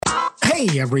Hey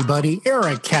everybody,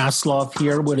 Eric Kasloff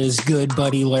here with his good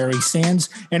buddy Larry Sands,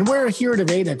 and we're here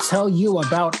today to tell you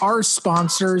about our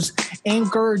sponsors,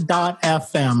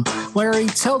 Anchor.fm. Larry,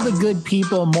 tell the good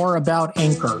people more about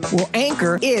Anchor. Well,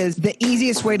 Anchor is the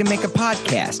easiest way to make a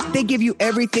podcast. They give you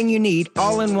everything you need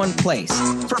all in one place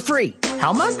for free.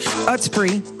 How much? It's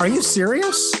free. Are you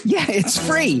serious? Yeah, it's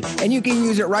free, and you can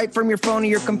use it right from your phone or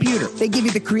your computer. They give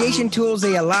you the creation tools.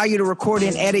 They allow you to record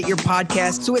and edit your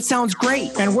podcast, so it sounds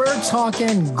great. And we're talking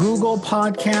Google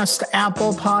Podcast,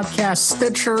 Apple Podcast,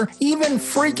 Stitcher, even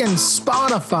freaking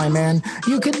Spotify, man.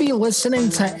 You could be listening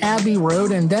to Abbey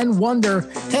Road and then wonder,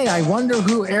 hey, I wonder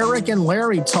who Eric and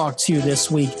Larry talked to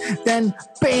this week. Then,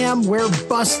 bam, we're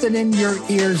busting in your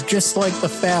ears just like the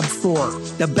Fab Four.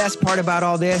 The best part about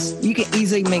all this, you can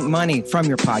easily make money from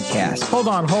your podcast. Hold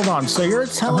on. So you're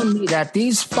telling me that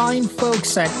these fine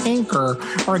folks at Anchor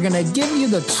are going to give you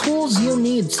the tools you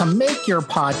need to make your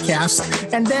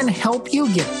podcast and then help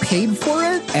you get paid for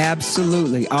it?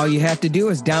 Absolutely. All you have to do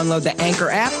is download the Anchor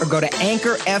app or go to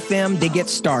Anchor FM to get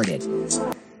started.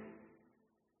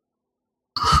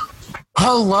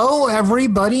 Hello,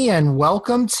 everybody, and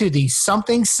welcome to the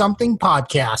Something Something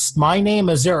podcast. My name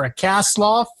is Eric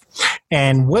Kasloff,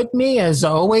 and with me, as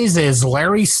always, is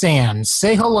Larry Sands.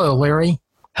 Say hello, Larry.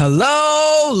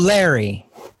 Hello, Larry.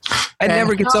 It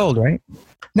never gets old, right?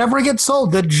 Never gets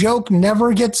old. The joke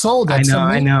never gets old. That's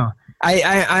I know.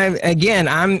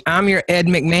 I'm your Ed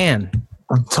McMahon.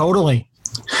 Totally.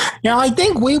 Yeah, I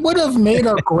think we would have made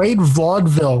a great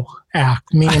vaudeville act.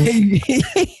 Say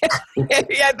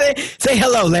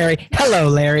hello, Larry. Hello,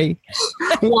 Larry.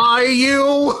 Why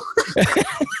you?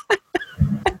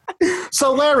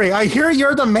 So, Larry, I hear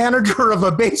you're the manager of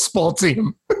a baseball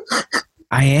team.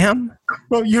 I am?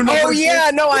 Well, you know. Oh, yeah.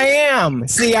 No, I am.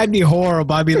 See, I'd be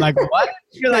horrible. I'd be like, what?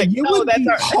 You're like, you would be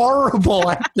horrible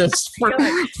at this.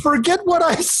 Forget what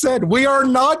I said. We are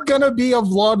not going to be a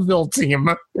vaudeville team.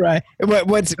 Right.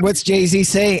 What's Jay-Z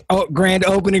say? Oh, grand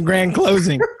opening, grand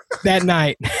closing that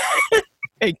night.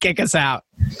 They kick us out.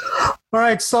 All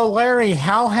right. So, Larry,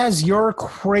 how has your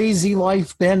crazy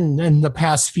life been in the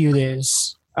past few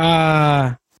days?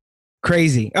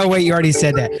 Crazy. Oh, wait, you already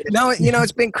said that. No,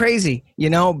 it's been crazy.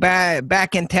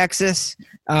 Back in Texas,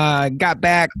 got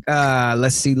back,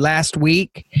 last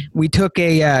week. We took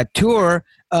a tour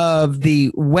of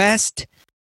the west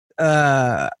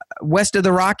of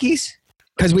the Rockies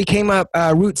because we came up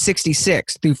Route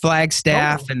 66 through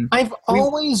Flagstaff. And I've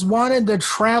always wanted to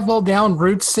travel down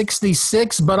Route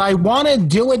 66, but I want to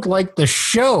do it like the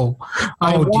show.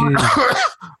 I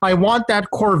want that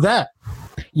Corvette.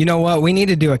 You know what? We need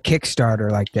to do a Kickstarter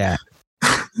like that.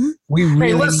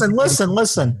 Hey,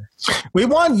 listen. We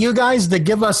want you guys to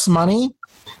give us money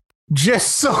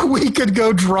just so we could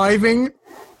go driving.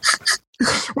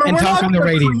 And talk on the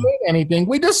radio. Anything.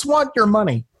 We just want your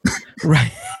money.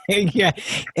 Right. Yeah.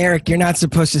 Eric, you're not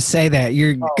supposed to say that.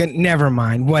 Never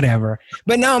mind. Whatever.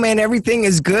 But no, man, everything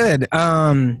is good.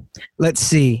 Let's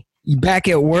see. Back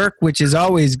at work, which is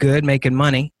always good, making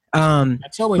money.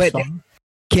 That's always fun.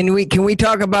 Can we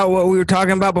talk about what we were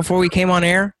talking about before we came on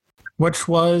air? Which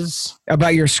was?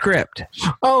 About your script.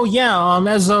 Oh, yeah.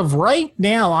 As of right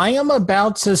now, I am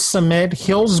about to submit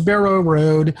Hillsborough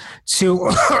Road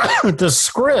to the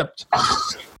script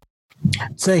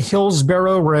to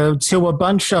Hillsborough Road to a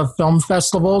bunch of film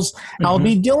festivals. Mm-hmm. I'll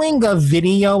be doing a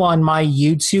video on my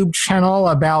YouTube channel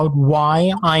about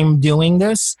why I'm doing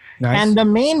this. Nice. And the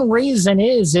main reason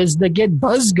is to get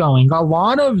buzz going. A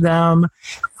lot of them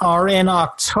are in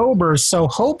October, so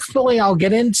hopefully I'll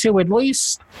get into at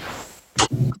least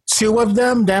 2 of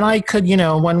them. Then I could,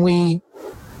 when we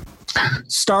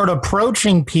start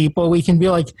approaching people, we can be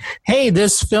like, hey,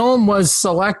 this film was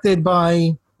selected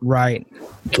by... Right.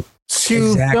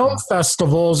 2 film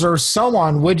festivals or so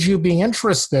on. Would you be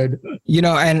interested?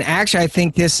 And actually I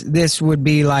think this would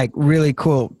be like really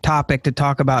cool topic to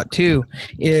talk about too,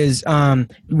 is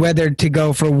whether to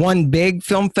go for one big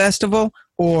film festival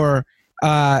or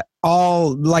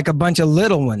all like a bunch of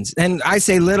little ones. And I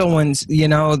say little ones,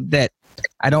 that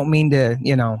I don't mean to,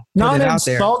 not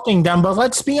insulting them, but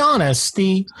let's be honest.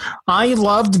 I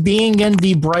loved being in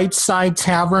the Brightside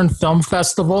Tavern Film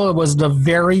Festival. It was the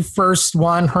very first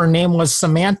one. Her name was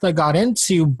Samantha got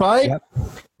into, but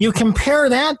you compare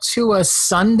that to a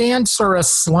Sundance or a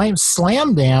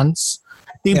Slam Dance.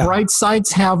 The Brightside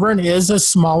Tavern is a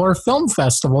smaller film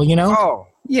festival, Oh,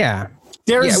 yeah.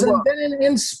 There's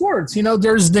in sports,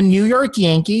 there's the New York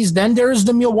Yankees, then there's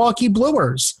the Milwaukee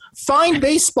Brewers. Fine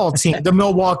baseball team, the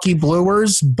Milwaukee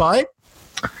Brewers, but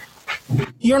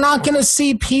you're not going to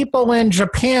see people in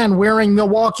Japan wearing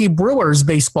Milwaukee Brewers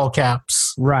baseball caps.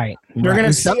 Right. You're going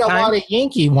to see a lot of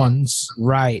Yankee ones.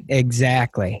 Right.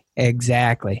 Exactly.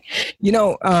 You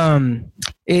know,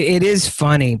 it is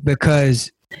funny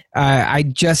because I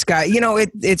just got, you know,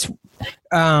 it's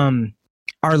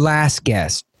our last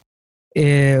guest.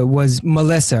 It was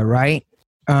Melissa, right?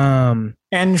 And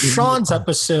Sean's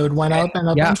episode went up, and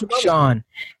a bunch of Sean.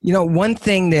 You know, one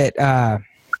thing that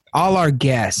all our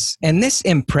guests, and this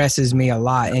impresses me a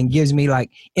lot and gives me like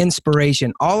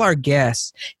inspiration. All our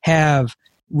guests have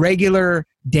regular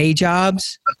day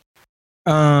jobs,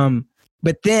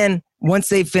 but then once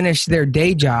they finish their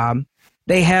day job,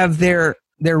 they have their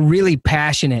really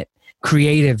passionate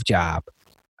creative job.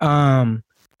 And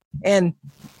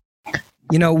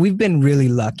you know, we've been really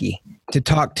lucky to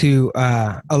talk to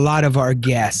a lot of our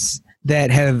guests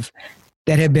that have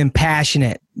been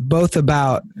passionate both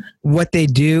about what they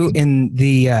do in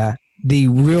the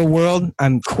real world.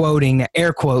 I'm quoting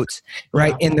air quotes,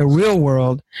 right? In the real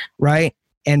world, right?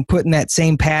 And putting that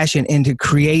same passion into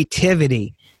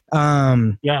creativity.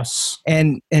 Yes.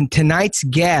 And tonight's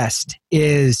guest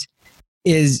is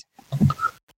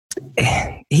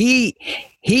he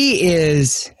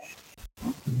is,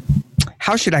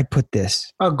 how should I put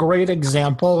this? A great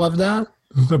example of that.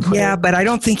 Yeah, but I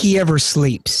don't think he ever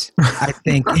sleeps, I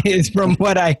think, is from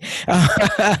what I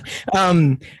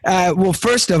well,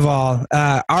 first of all,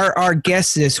 our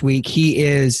guest this week, he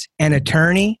is an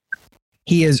attorney,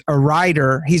 he is a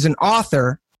writer, he's an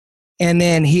author, and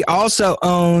then he also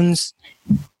owns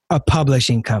a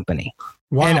publishing company.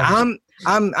 Wow.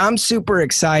 And I'm super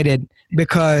excited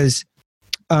because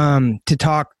to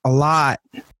talk a lot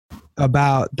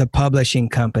about the publishing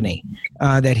company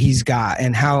that he's got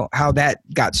and how that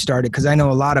got started. Because I know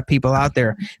a lot of people out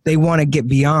there, they want to get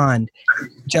beyond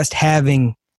just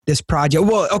having this project.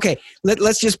 Well, okay,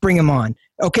 let's just bring him on.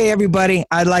 Okay, everybody,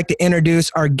 I'd like to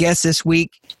introduce our guest this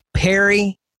week,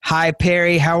 Perry. Hi,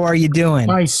 Perry. How are you doing?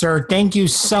 Hi, sir. Thank you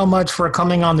so much for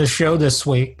coming on the show this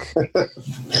week.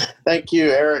 Thank you,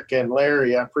 Eric and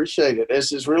Larry. I appreciate it.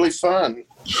 This is really fun.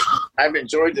 I've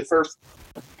enjoyed the first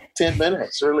 10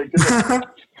 minutes. Really good.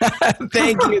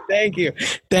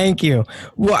 Thank you.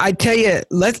 Well, I tell you,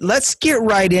 let's get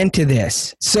right into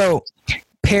this. So,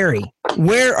 Perry,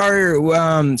 where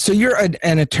are so you're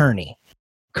an attorney,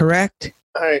 correct?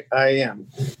 I am.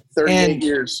 38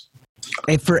 years.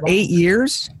 And for 8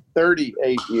 years?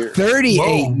 38 years. 38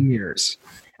 Whoa. years.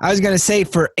 I was going to say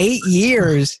for 8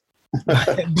 years,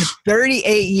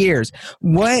 38 years.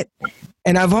 What,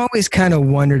 and I've always kind of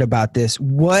wondered about this,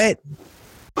 what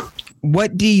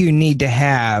do you need to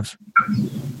have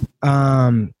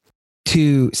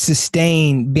to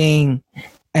sustain being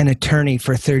an attorney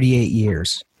for 38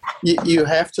 years? You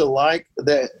have to like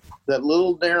that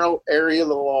little narrow area of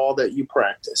the law that you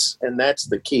practice, and that's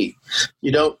the key.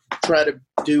 You don't try to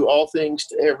do all things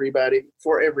to everybody,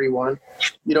 for everyone.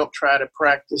 You don't try to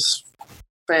practice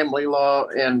family law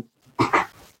and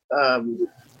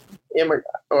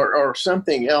or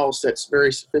something else that's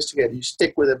very sophisticated. You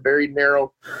stick with a very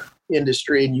narrow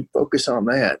industry and you focus on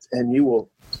that, and you'll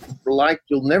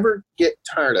never get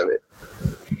tired of it.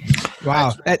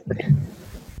 Wow.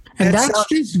 And that's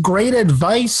just great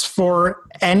advice for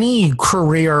any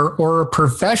career or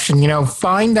profession. You know,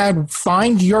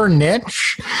 find your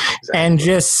niche and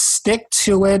just stick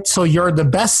to it till you're the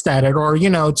best at it, or,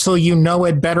 you know, till you know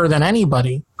it better than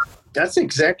anybody. That's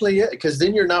exactly it, because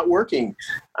then you're not working.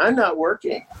 I'm not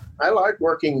working. I like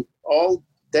working all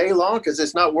day long because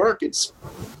it's not work. It's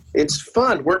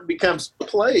fun. Work becomes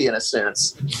play in a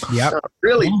sense. Yep.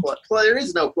 Really, play. There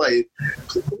is no play.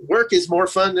 Work is more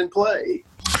fun than play.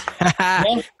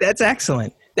 That's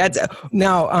excellent. That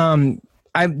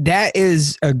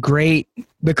is a great,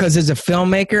 because as a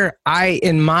filmmaker,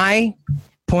 in my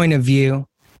point of view,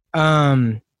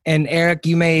 and Eric,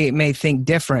 you may think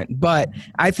different, but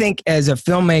I think as a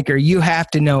filmmaker, you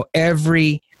have to know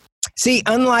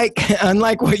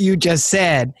unlike what you just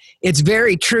said, it's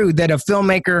very true that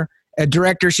a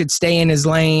director should stay in his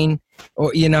lane,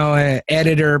 or, you know, an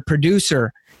editor,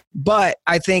 producer. But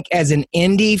I think as an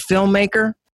indie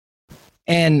filmmaker,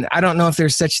 and I don't know if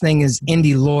there's such thing as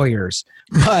indie lawyers,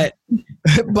 but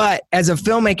as a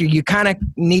filmmaker, you kind of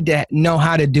need to know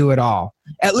how to do it all,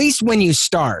 at least when you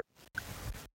start.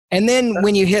 And then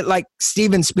when you hit like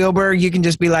Steven Spielberg, you can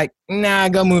just be like, nah,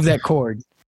 go move that cord,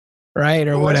 right?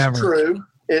 Or whatever. That's true.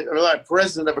 Like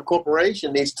president of a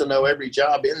corporation needs to know every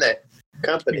job in that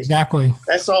company. Exactly.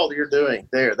 That's all you're doing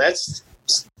there. That's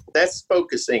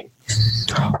focusing.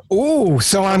 Ooh,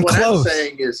 so I'm close.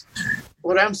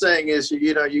 What I'm saying is,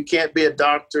 you know, you can't be a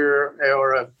doctor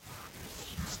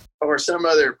or some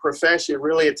other profession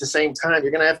really at the same time.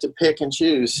 You're going to have to pick and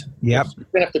choose. Yep. You're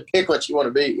going to have to pick what you want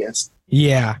to be.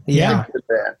 Yeah. With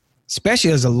that.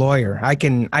 Especially as a lawyer, I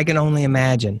can only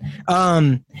imagine.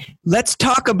 Let's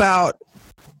talk about.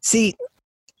 See,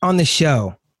 on the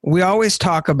show, we always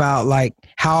talk about like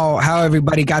how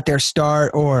everybody got their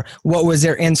start or what was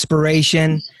their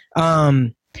inspiration.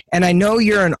 And I know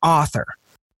you're an author,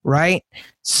 right?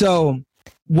 So,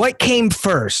 what came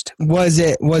first? Was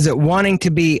it wanting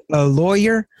to be a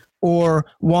lawyer or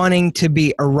wanting to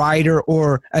be a writer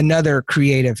or another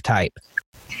creative type?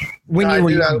 When you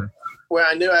were younger? Well,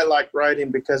 I knew I liked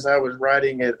writing because I was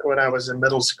writing it when I was in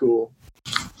middle school.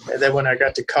 And then when I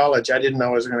got to college, I didn't know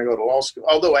I was going to go to law school,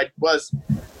 although I was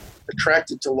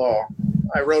attracted to law.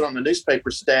 I wrote on the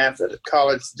newspaper staff at a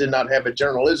college that did not have a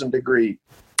journalism degree.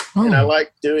 Oh. And I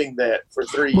liked doing that for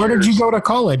 3 years. Where did you go to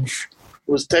college?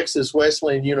 It was Texas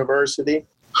Wesleyan University.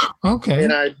 Okay.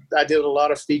 And I did a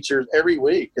lot of features every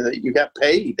week that you got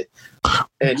paid.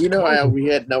 And you know how we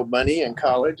had no money in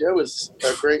college. It was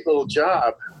a great little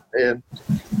job. And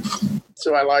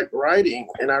so I liked writing,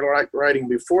 and I liked writing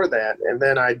before that. And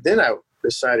then I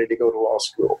decided to go to law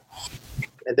school.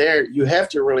 And there you have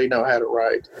to really know how to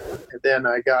write. And then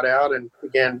I got out and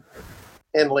began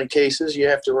handling cases. You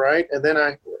have to write. And then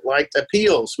I liked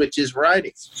appeals, which is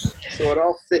writing. So it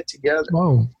all fit together.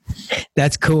 Whoa.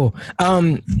 That's cool.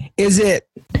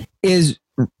 Is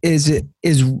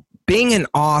being an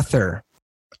author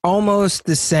almost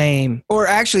the same, or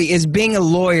actually is being a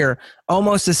lawyer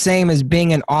almost the same as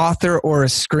being an author or a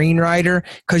screenwriter?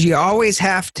 Because you always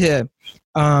have to,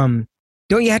 don't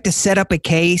you have to set up a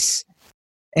case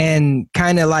and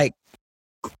kind of like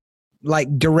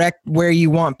direct where you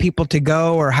want people to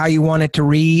go or how you want it to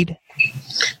read?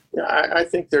 Yeah, I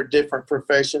think they're different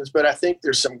professions, but I think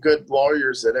there's some good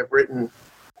lawyers that have written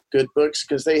good books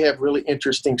because they have really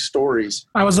interesting stories.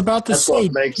 I was about to say,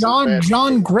 John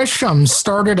Grisham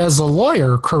started as a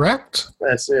lawyer, correct?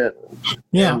 That's it.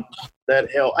 Yeah. And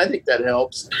that help. I think that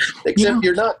helps. Except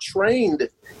you're not trained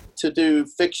to do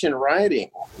fiction writing.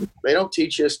 They don't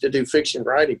teach us to do fiction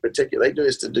writing particularly. They do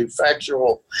us to do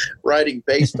factual writing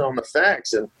based on the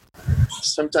facts. And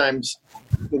sometimes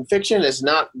fiction is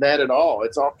not that at all.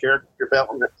 It's all character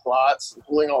development, plots,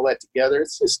 pulling all that together.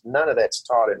 It's just none of that's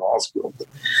taught in law school.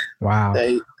 Wow.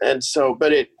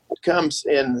 But it comes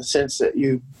in the sense that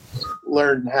you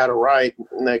learn how to write,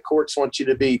 and the courts want you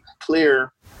to be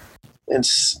clear, and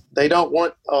they don't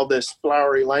want all this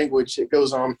flowery language that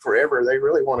goes on forever. They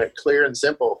really want it clear and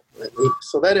simple.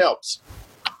 So that helps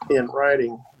in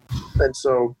writing. And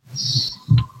so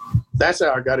that's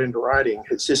how I got into writing.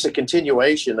 It's just a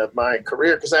continuation of my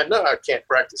career because I know I can't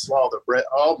practice law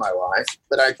all my life,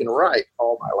 but I can write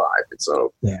all my life. And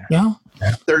so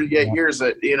 38 years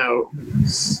that,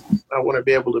 I want to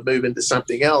be able to move into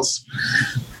something else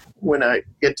when I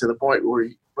get to the point where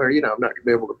I'm not going to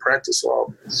be able to practice law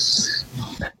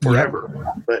forever.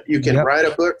 Yep. But you can write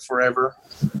a book forever.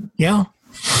 Yeah.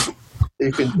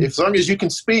 You can, as long as you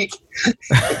can speak.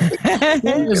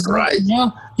 Right. Yeah.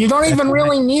 You don't even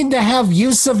really need to have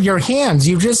use of your hands.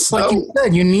 You just, like you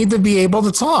said, you need to be able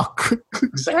to talk.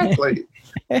 Exactly.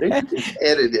 Edit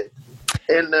it.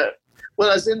 And when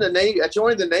I was in the Navy, I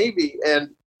joined the Navy, and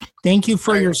thank you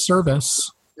for your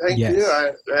service. Thank you.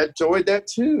 I enjoyed that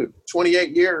too.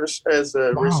 28 years as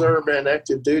a reserve and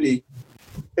active duty.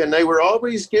 And they were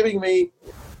always giving me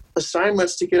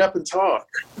assignments to get up and talk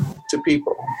to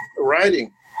people,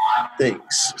 writing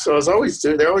things. So I was always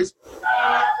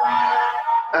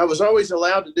I was always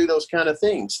allowed to do those kind of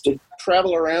things, to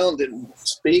travel around and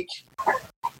speak,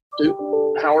 do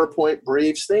PowerPoint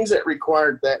briefs, things that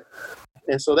required that.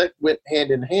 And so that went hand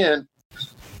in hand.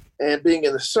 And being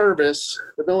in the service,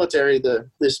 the military,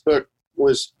 this book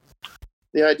was,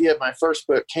 the idea of my first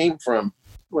book came from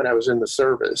when I was in the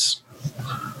service.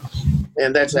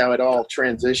 And that's how it all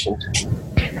transitioned.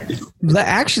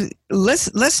 Actually,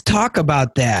 let's talk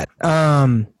about that.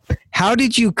 How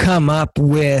did you come up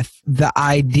with the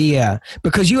idea?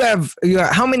 Because you have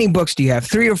how many books do you have?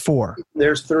 3 or 4?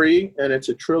 There's 3, and it's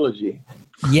a trilogy.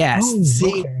 Yes.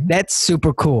 See, that's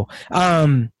super cool.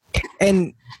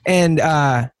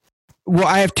 Well,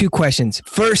 I have 2 questions.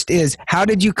 First is, how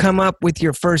did you come up with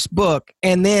your first book?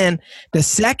 And then the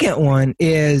second one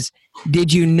is,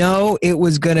 did you know it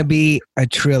was going to be a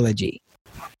trilogy?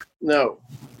 No,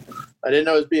 I didn't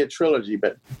know it would be a trilogy,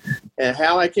 and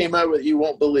how I came up with it, you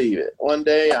won't believe it. One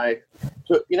day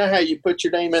you know how you put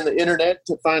your name in the internet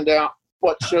to find out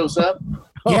what shows up?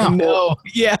 Yeah. Oh, no.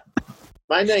 Yeah.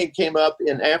 My name came up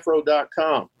in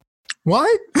afro.com.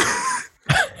 What?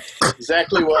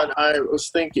 Exactly what I was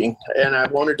thinking, and I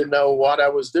wanted to know what I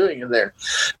was doing in there.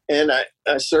 And I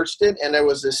searched it, and there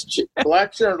was this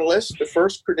black journalist, the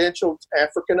first credentialed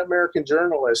African-American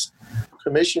journalist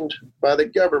commissioned by the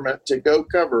government to go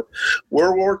cover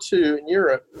World War II in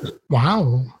Europe.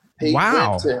 Wow. He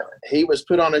was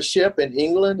put on a ship in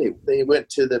England. He went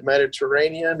to the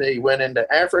Mediterranean. He went into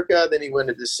Africa. Then he went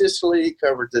into Sicily,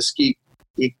 covered the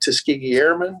Tuskegee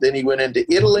Airmen. Then he went into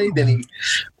Italy. Then he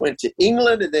went to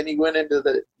England. And then he went into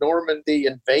the Normandy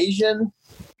invasion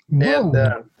and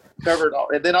covered all.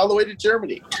 And then all the way to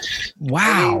Germany.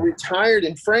 Wow. And he retired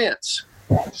in France.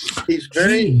 He's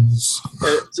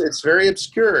it's very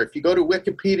obscure. If you go to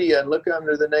Wikipedia and look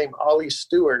under the name Ollie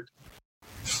Stewart,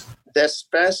 that's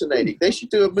fascinating. They should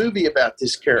do a movie about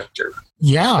this character.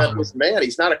 Yeah. About this man.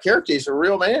 He's not a character. He's a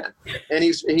real man. And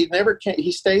he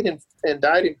stayed and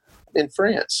died in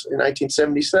France in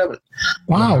 1977.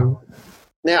 Wow.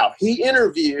 Now, he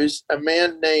interviews a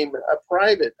man named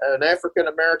an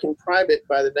African-American private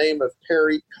by the name of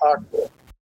Perry Cockrell.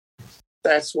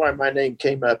 That's why my name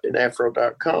came up in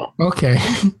Afro.com. Okay.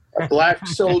 A black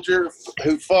soldier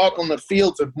who fought on the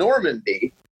fields of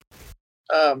Normandy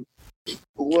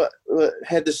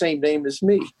had the same name as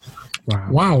me.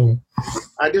 Wow.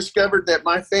 I discovered that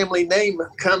my family name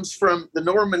comes from the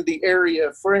Normandy area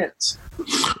of France.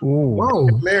 Whoa.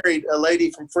 I married a lady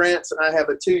from France, and I have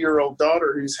a 2-year-old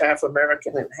daughter who's half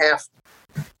American and half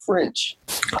French.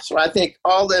 So I think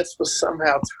all this was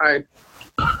somehow tied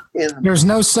in. There's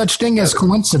no such thing as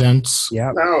coincidence.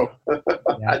 Yeah. No.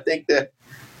 I think that.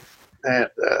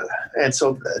 And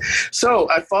so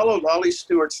I followed Ollie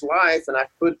Stewart's life, and I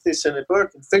put this in a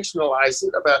book and fictionalized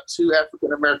it about 2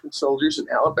 African-American soldiers in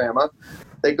Alabama.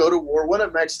 They go to war. One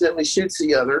of them accidentally shoots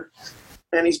the other,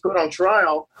 and he's put on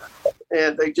trial,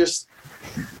 and they just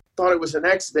thought it was an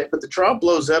accident. But the trial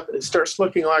blows up, and it starts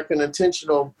looking like an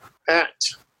intentional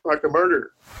act, like a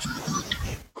murder.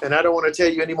 And I don't want to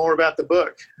tell you any more about the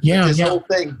book. Yeah, this whole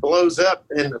thing blows up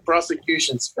in the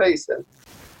prosecution's face, and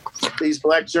these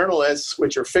black journalists,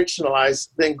 which are fictionalized,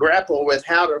 then grapple with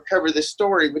how to cover this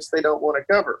story, which they don't want to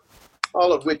cover,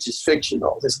 all of which is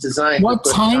fictional. It's designed. What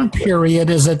time period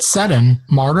is it set in?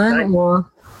 Modern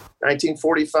or?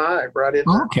 1945, right in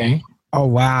there. Okay. Oh,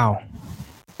 wow.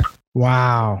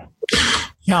 Wow.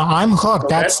 Yeah, I'm hooked. Well,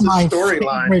 that's my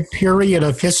favorite period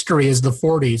of history is the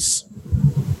 40s.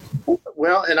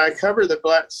 Well, and I cover the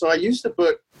black, so I use the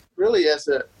book really as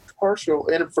a partial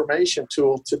information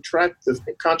tool to track the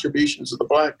contributions of the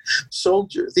black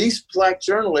soldier. These black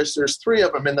journalists, there's 3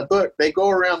 of them in the book. They go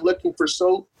around looking for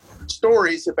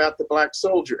stories about the black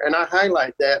soldier, and I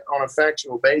highlight that on a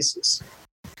factual basis.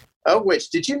 Of which,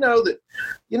 did you know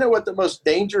what the most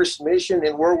dangerous mission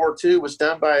in World War II was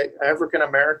done by African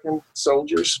American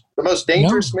soldiers? The most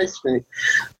dangerous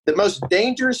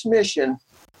mission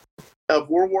of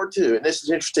World War II, and this is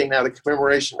interesting now, the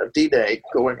commemoration of D-Day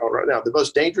going on right now, the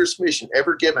most dangerous mission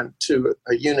ever given to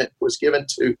a unit was given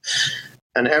to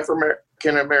an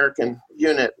African-American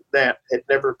unit that had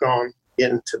never gone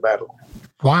into battle.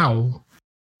 Wow.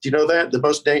 Do you know that?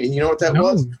 You know what that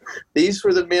was? These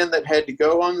were the men that had to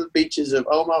go on the beaches of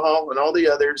Omaha and all the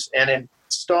others and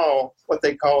install what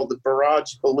they call the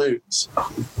barrage balloons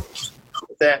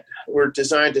that were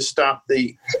designed to stop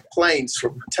the planes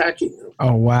from attacking them.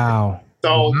 Oh, wow.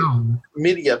 Installed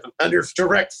many of them under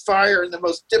direct fire in the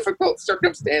most difficult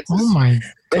circumstances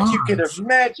that you can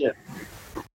imagine.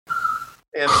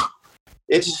 And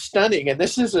it's stunning. And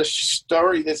this is a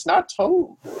story that's not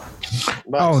told.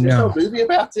 There's no movie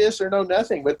about this or no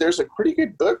nothing, but there's a pretty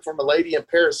good book from a lady in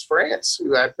Paris, France,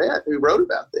 who I met, who wrote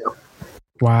about them.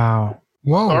 Wow.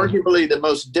 Whoa. Arguably the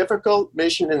most difficult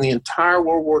mission in the entire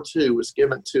World War II was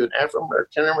given to an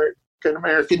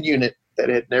African-American unit that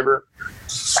had never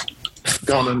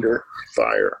gone under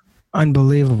fire.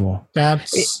 Unbelievable.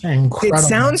 That's incredible. It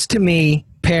sounds to me,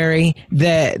 Perry,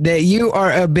 that you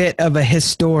are a bit of a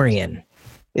historian.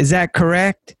 Is that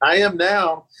correct? I am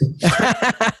now.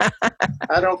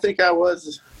 I don't think I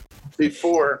was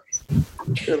before,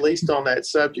 at least on that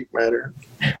subject matter.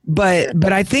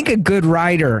 But I think a good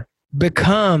writer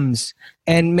becomes,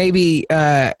 and maybe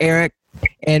Eric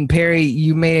and Perry,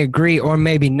 you may agree or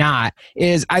maybe not,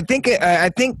 is I think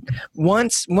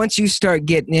once you start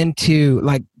getting into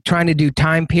like trying to do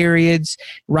time periods,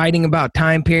 writing about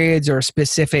time periods or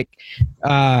specific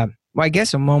I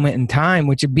guess a moment in time,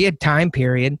 which would be a time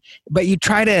period, but you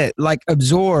try to like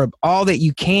absorb all that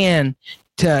you can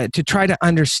to try to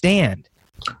understand,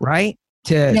 right?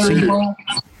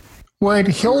 With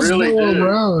Hillsborough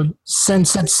Road,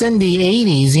 since it's in the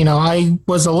 80s, I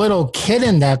was a little kid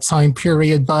in that time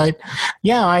period, but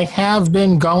yeah, I have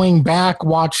been going back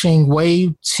watching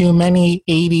way too many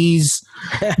 80s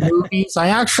movies. I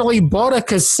actually bought a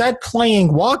cassette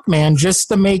playing Walkman just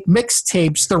to make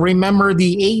mixtapes to remember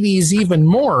the 80s even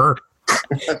more.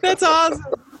 That's awesome.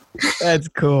 That's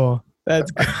cool.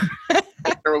 That's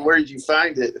cool. Where did you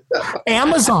find it?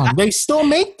 Amazon. They still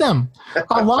make them.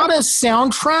 A lot of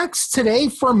soundtracks today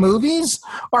for movies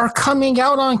are coming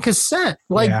out on cassette.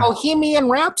 Like Bohemian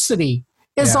Rhapsody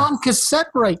is on cassette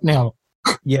right now.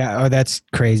 Yeah. Oh, that's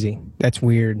crazy. That's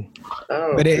weird.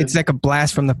 Oh, but it's like a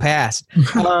blast from the past.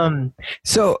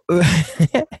 So,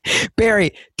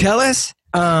 Barry, tell us,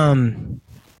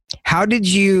 how did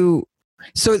you?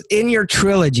 So, in your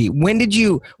trilogy, when did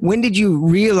you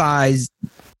realize,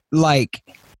 like,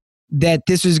 that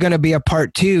this was going to be a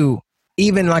part 2,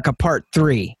 even like a part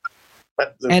 3?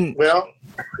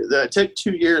 It took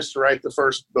 2 years to write the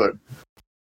first book,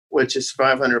 which is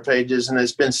 500 pages, and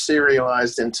it's been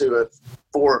serialized into a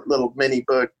 4 little mini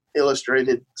book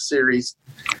illustrated series.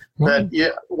 But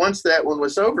once that one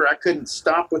was over, I couldn't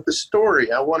stop with the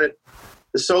story. I wanted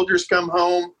the soldiers come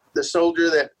home. The soldier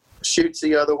that shoots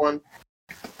the other one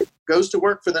goes to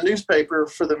work for the newspaper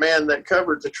for the man that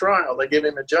covered the trial. They give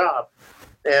him a job.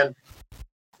 And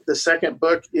the second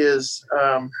book is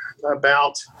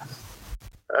about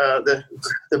the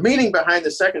meaning behind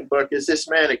the second book is this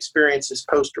man experiences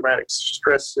post-traumatic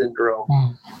stress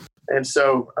syndrome. And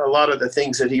so a lot of the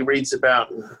things that he reads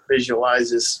about and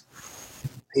visualizes,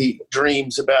 he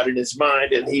dreams about in his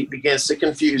mind, and he begins to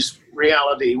confuse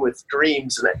reality with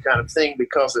dreams and that kind of thing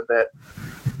because of that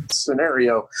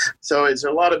scenario. So there's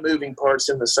a lot of moving parts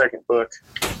in the second book.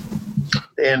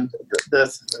 And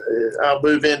I'll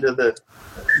move into the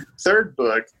third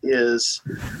book, is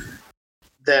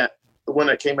that the one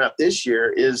that came out this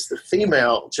year is the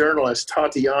female journalist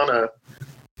Tatiana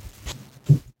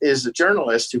is a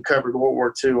journalist who covered World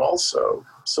War II also.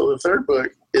 So the third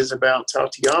book is about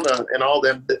Tatiana and all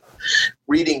them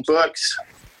reading books.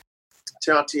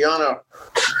 Tatiana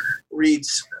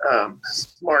reads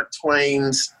Mark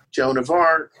Twain's Joan of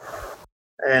Arc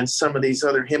and some of these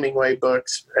other Hemingway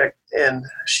books, and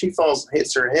she falls and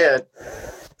hits her head,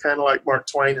 kind of like Mark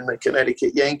Twain in the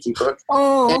Connecticut Yankee book.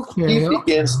 Oh, okay. And she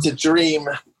begins to dream,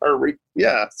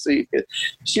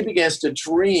 she begins to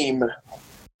dream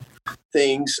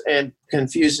things and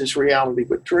confuses reality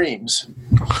with dreams.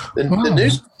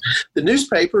 The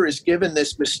newspaper is given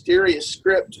this mysterious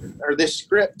script, or this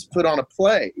script to put on a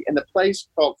play, and the play's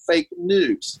called Fake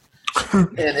News.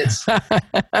 And it's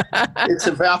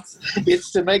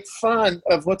to make fun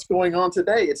of what's going on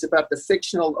today. It's about the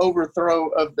fictional overthrow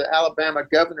of the Alabama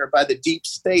governor by the deep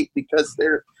state because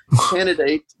their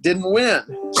candidate didn't win.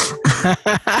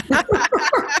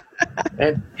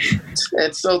 and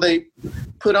so they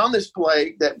put on this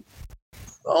play that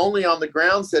only on the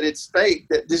grounds that it's fake,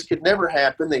 that this could never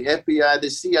happen. The FBI, the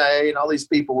CIA, and all these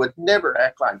people would never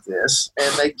act like this.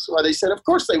 And they said, of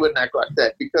course they wouldn't act like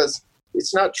that because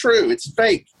it's not true. It's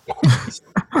fake.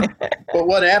 But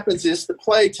what happens is the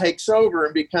play takes over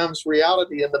and becomes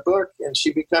reality in the book, and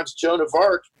she becomes Joan of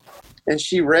Arc, and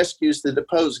she rescues the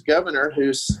deposed governor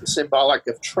who's symbolic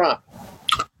of Trump.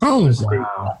 Oh,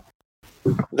 wow.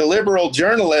 The liberal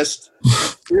journalist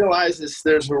realizes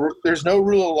there's no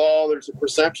rule of law. There's a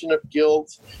presumption of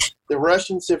guilt. The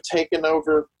Russians have taken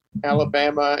over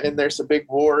Alabama, and there's a big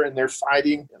war, and they're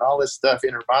fighting, and all this stuff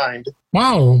intertwined.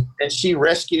 Wow. And she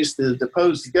rescues the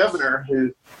deposed governor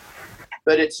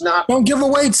but it's not. Don't give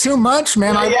away too much,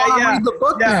 man. I want to read the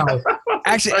book now.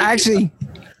 Actually,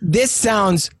 this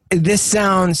sounds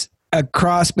a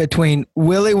cross between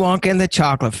Willy Wonka and the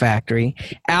Chocolate Factory,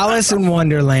 Alice in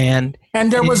Wonderland.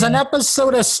 And there was an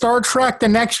episode of Star Trek The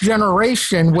Next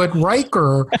Generation with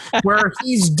Riker where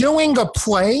he's doing a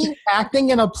play, acting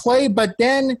in a play, but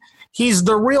then he's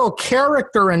the real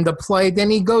character in the play. Then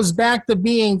he goes back to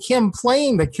being him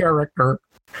playing the character.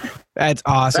 That's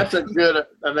awesome. That's a good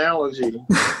analogy.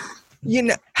 You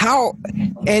know how,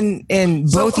 and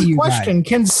both of you question, guys.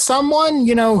 Can someone,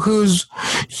 who's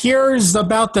hears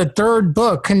about the third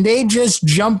book, can they just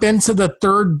jump into the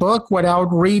third book without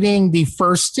reading the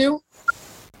first two?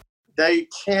 They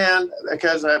can,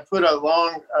 because I put a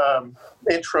long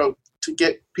intro to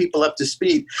get people up to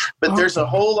speed. But there's a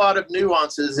whole lot of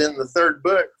nuances in the third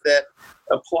book that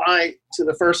apply to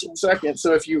the first and second.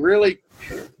 So if you really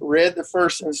read the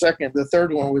first and second, the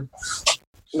third one would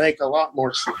make a lot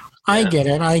more sense. I get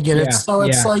it. So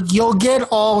it's like you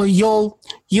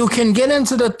can get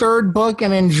into the third book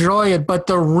and enjoy it, but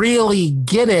to really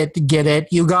get it,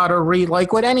 you got to read,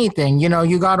 like with anything,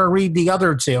 you got to read the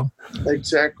other two.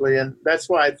 Exactly. And that's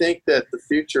why I think that the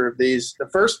future of these, the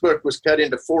first book was cut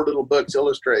into 4 little books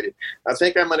illustrated. I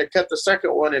think I'm going to cut the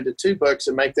second one into 2 books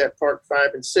and make that part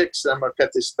 5 and 6. I'm going to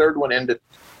cut this third one into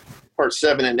part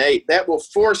 7 and 8. That will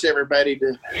force everybody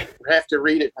to have to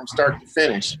read it from start to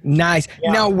finish. Nice.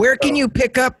 Yeah. Now, where can you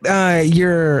pick up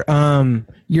your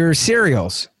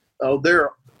serials? Oh,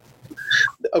 they're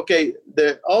okay.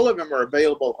 All of them are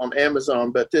available on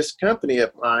Amazon, but this company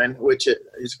of mine, which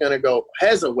is going to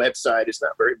has a website. It's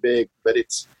not very big, but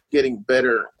it's getting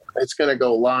better. It's going to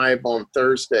go live on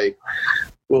Thursday.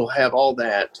 We'll have all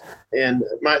that. And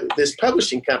this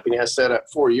publishing company I set up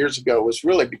 4 years ago was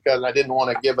really because I didn't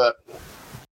want to give up.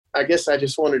 I guess I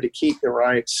just wanted to keep the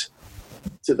rights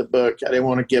to the book. I didn't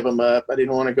want to give them up. I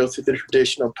didn't want to go through the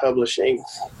traditional publishing,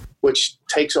 which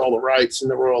takes all the rights and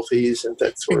the royalties and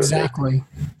that sort of thing. Exactly.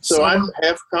 So I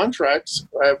have contracts.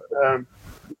 I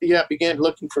began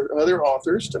looking for other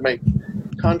authors to make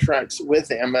contracts with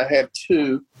them. I have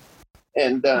 2.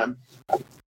 And then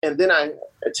I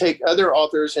take other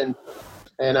authors and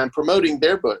I'm promoting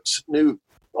their books, new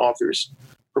authors,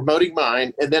 promoting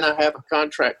mine. And then I have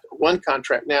one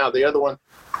contract now, the other one,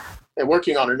 and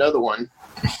working on another one.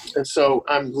 And so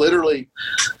I'm literally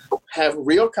have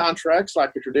real contracts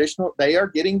like a traditional. They are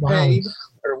getting paid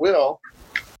or will.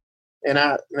 And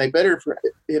they better,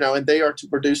 and they are to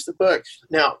produce the book.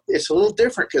 Now, it's a little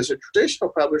different because a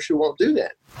traditional publisher won't do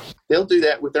that. They'll do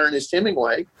that with Ernest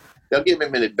Hemingway. They'll give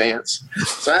him in advance.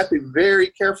 So I have to be very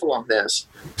careful on this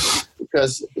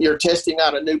because you're testing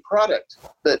out a new product.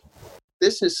 But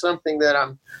this is something that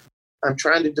I'm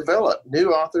trying to develop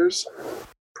new authors,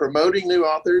 promoting new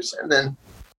authors, and then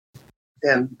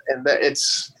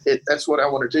that's what I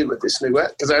want to do with this new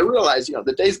because I realize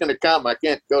the day's going to come. I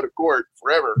can't go to court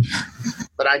forever,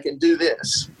 but I can do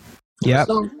this. Yeah.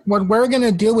 So what we're going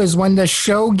to do is when the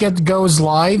show goes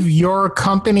live, your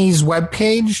company's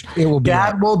webpage,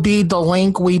 will be the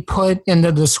link we put in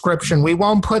the description. We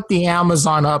won't put the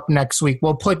Amazon up next week.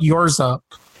 We'll put yours up.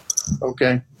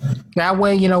 Okay. That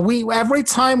way, every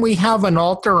time we have an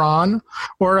author on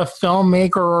or a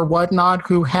filmmaker or whatnot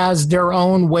who has their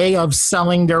own way of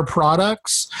selling their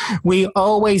products, we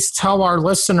always tell our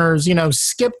listeners,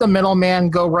 skip the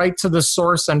middleman, go right to the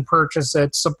source and purchase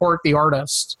it, support the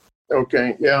artist.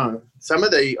 Okay, yeah. Some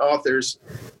of the authors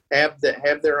have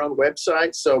their own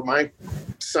website, so my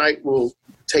site will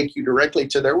take you directly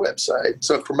to their website.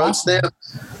 So it promotes them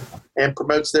and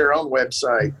promotes their own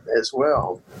website as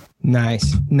well.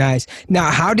 Nice. Now,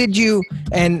 how did you,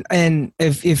 and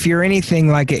if you're anything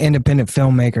like an independent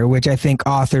filmmaker, which I think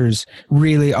authors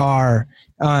really are,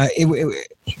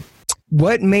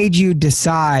 what made you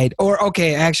decide,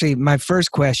 actually, my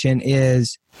first question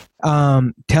is,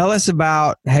 tell us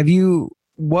about,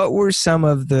 what were some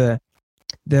of the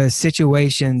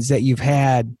situations that you've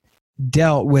had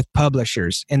dealt with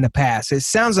publishers in the past? It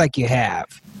sounds like you have.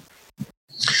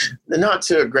 Not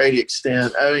to a great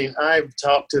extent. I mean, I've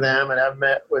talked to them and I've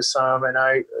met with some, and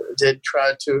I did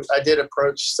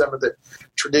approach some of the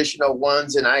traditional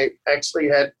ones, and I actually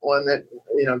had one that,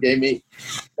 gave me,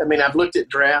 I've looked at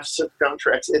drafts of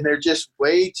contracts and they're just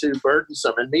way too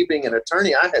burdensome. And me being an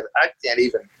attorney, I can't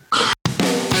even.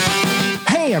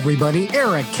 Hey everybody,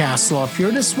 Eric Kasloff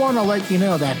here. Just want to let you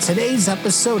know that today's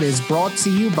episode is brought to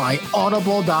you by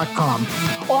Audible.com.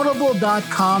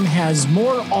 Audible.com has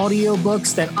more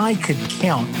audiobooks than I could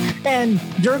count, and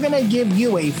they're going to give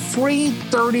you a free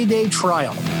 30-day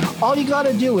trial. All you got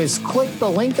to do is click the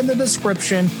link in the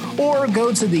description or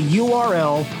go to the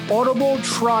URL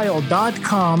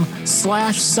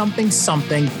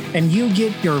audibletrial.com/something and you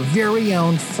get your very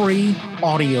own free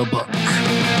audiobook.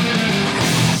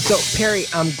 So, Perry,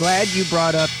 I'm glad you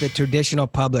brought up the traditional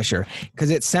publisher because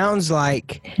it sounds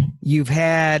like you've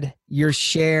had your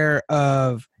share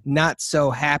of not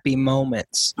so happy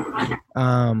moments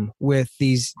with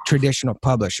these traditional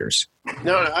publishers.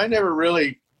 No, I never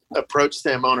really approached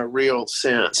them on a real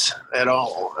sense at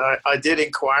all. I did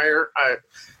inquire,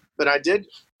 but I did.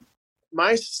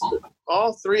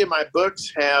 All 3 of my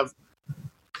books have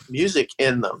music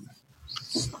in them.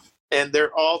 And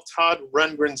they're all Todd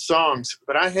Rundgren songs,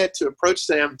 but I had to approach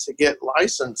them to get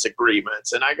license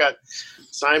agreements. And I got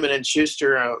Simon &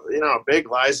 Schuster, a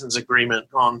big license agreement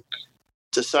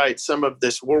to cite some of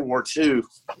this World War II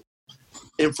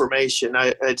information.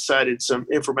 I had cited some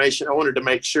information I wanted to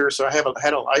make sure, so I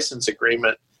had a license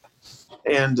agreement.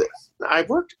 And I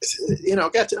worked,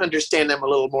 got to understand them a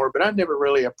little more, but I never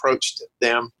really approached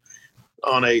them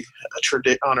in a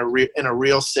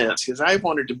real sense, because I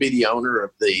wanted to be the owner of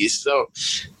these. So,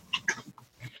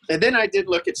 and then I did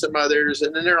look at some others,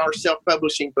 and then there are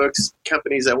self-publishing books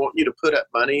companies that want you to put up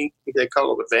money. They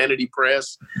call it a vanity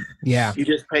press. Yeah, you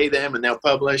just pay them and they'll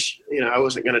publish. I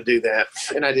wasn't going to do that,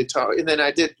 and I did talk. And then I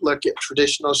did look at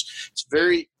traditionals.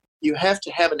 You have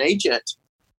to have an agent.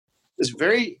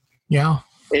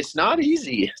 It's not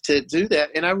easy to do that,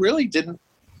 and I really didn't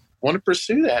want to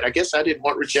pursue that. I guess I didn't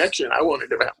want rejection. I wanted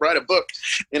to write a book,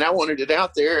 and I wanted it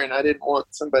out there, and I didn't want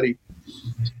somebody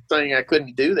saying I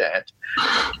couldn't do that.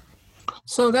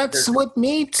 So that's with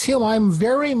me too. I'm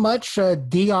very much a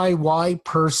DIY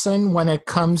person when it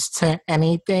comes to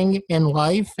anything in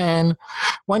life. And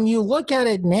when you look at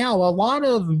it now, a lot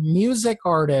of music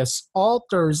artists,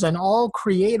 authors, and all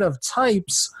creative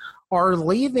types are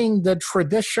leaving the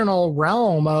traditional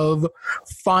realm of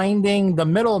finding the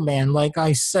middleman. Like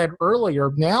I said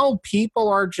earlier, now people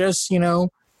are just,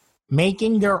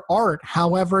 making their art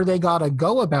however they got to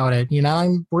go about it.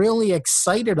 I'm really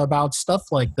excited about stuff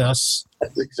like this.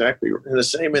 That's exactly. And the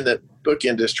same in the book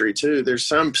industry too. There's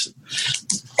some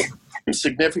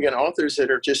significant authors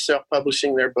that are just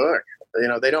self-publishing their book.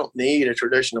 They don't need a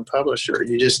traditional publisher.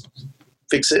 You just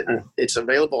fix it and it's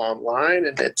available online,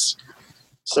 and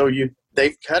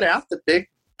they've cut out the big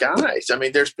guys. I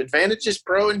mean, there's advantages,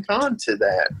 pro and con to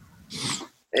that.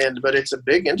 But it's a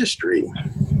big industry.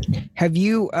 Have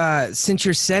you, since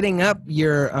you're setting up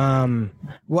your,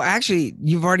 actually,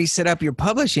 you've already set up your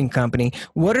publishing company.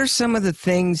 What are some of the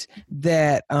things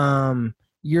that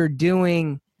you're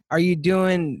doing? Are you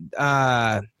doing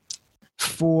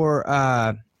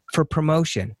for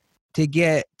promotion to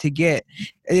get?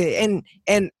 And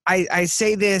I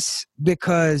say this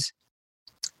because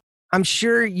I'm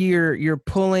sure you're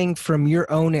pulling from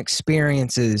your own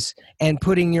experiences and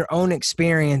putting your own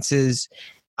experiences,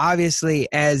 obviously,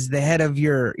 as the head of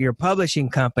your publishing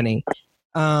company,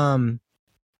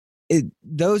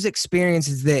 those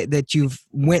experiences that you've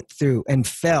went through and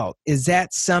felt, is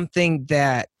that something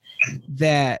that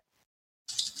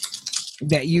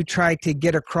you try to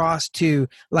get across to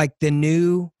like the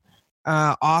new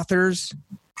authors,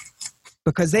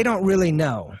 because they don't really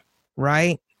know,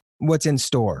 right, what's in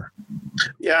store?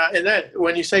 Yeah, and that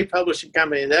when you say publishing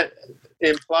company, that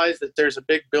implies that there's a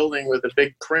big building with a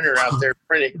big printer out there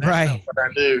printing. That's right. not what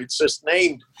I do. It's just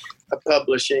named a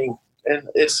publishing, and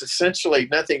it's essentially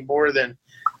nothing more than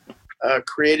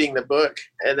creating the book,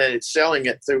 and then it's selling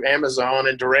it through Amazon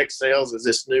and direct sales as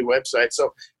this new website.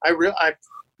 So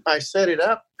I set it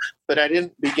up, but I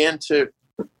didn't begin to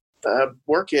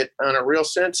work it on a real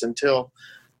sense until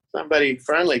somebody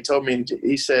finally told me.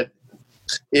 He said,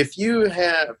 if you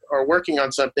are working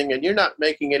on something and you're not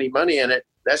making any money in it,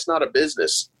 that's not a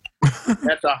business.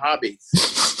 That's a hobby.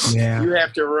 Yeah. You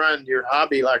have to run your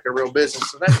hobby like a real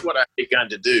business. So that's what I've begun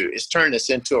to do, is turn this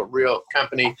into a real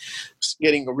company,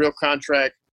 getting a real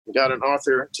contract. Got an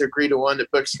author to agree to one. The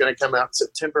book's going to come out in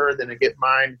September. Then I get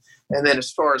mine. And then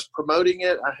as far as promoting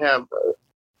it,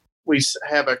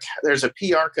 there's a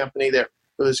PR company that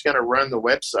is going to run the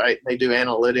website. They do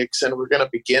analytics, and we're going to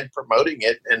begin promoting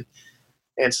it.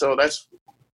 And so that's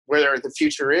where the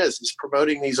future is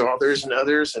promoting these authors and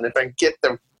others. And if I can get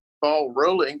the ball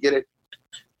rolling,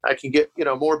 I can get,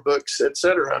 more books,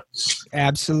 etc.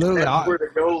 Absolutely. That's where the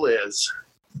goal is.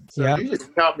 So yeah. You just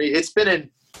helped me. It's been in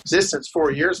existence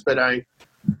 4 years, but I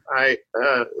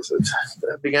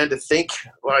began to think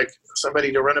like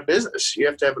somebody to run a business. You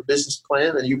have to have a business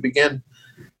plan, and you begin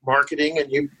marketing,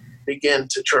 and you begin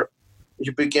to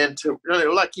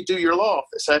like you do your law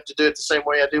office. I have to do it the same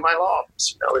way I do my law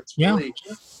office. It's really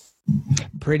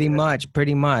pretty much.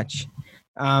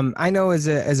 I know as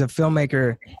a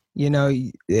filmmaker,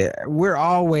 we're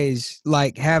always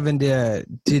like having to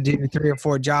do 3 or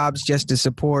 4 jobs just to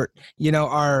support,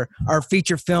 our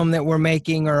feature film that we're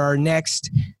making or our next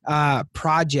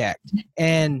project.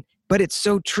 But it's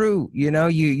so true,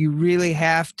 you really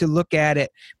have to look at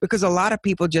it, because a lot of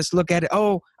people just look at it,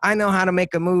 oh, I know how to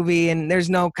make a movie and there's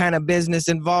no kind of business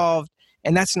involved.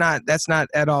 And that's not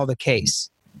at all the case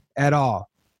at all.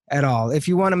 If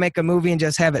you want to make a movie and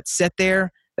just have it sit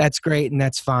there, that's great and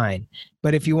that's fine.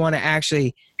 But if you want to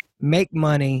actually make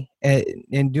money and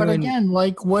doing... But again,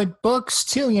 like with books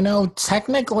too,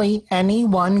 technically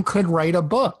anyone could write a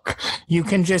book. You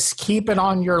can just keep it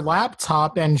on your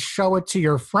laptop and show it to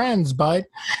your friends. But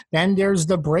then there's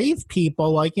the brave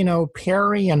people like,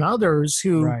 Perry and others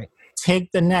who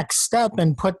take the next step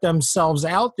and put themselves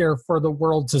out there for the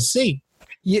world to see.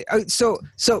 Yeah. So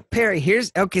Perry,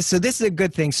 so this is a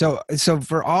good thing. So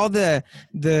for all the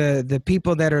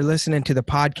people that are listening to the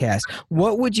podcast,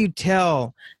 what would you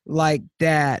tell like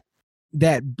that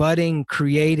budding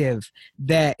creative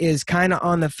that is kind of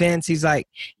on the fence? He's like,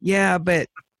 yeah, but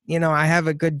I have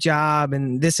a good job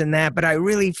and this and that, but I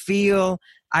really feel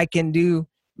I can do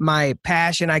my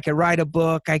passion. I can write a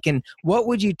book. What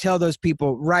would you tell those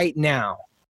people right now?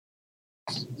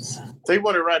 If they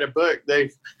want to write a book, they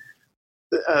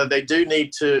do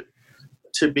need to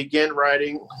begin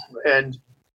writing, and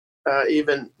I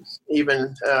have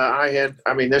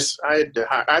to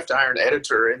hire an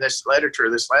editor, and this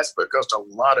last book cost a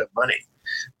lot of money.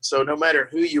 So no matter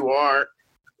who you are,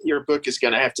 your book is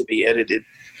going to have to be edited.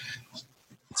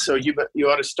 So you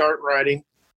ought to start writing,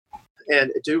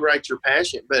 and do write your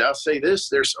passion. But I'll say this: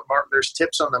 there's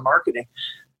tips on the marketing.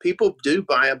 People do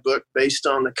buy a book based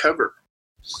on the cover.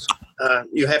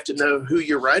 You have to know who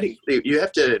you're writing. You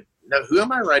have to know, who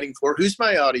am I writing for? Who's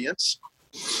my audience?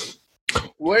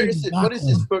 What is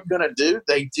this book going to do?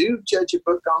 They do judge a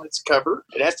book on its cover.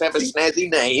 It has to have a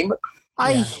snazzy name.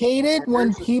 I hate it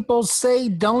when people say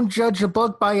don't judge a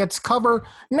book by its cover.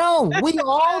 No, we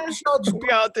all judge We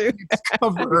all do. its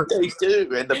cover. They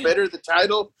do. And the better the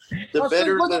title, the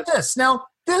better look at this. Now,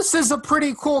 this is a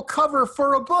pretty cool cover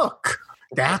for a book.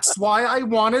 That's why I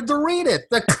wanted to read it.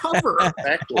 The cover.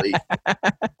 Exactly.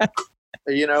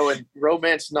 In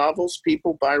romance novels,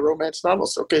 people buy romance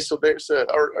novels. Okay, so there's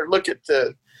or look at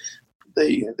the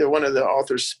one of the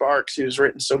authors, Sparks, who's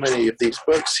written so many of these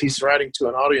books. He's writing to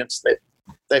an audience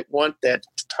that want that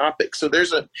topic. So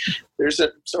there's a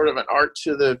sort of an art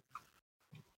to the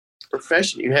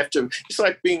profession. You have to. It's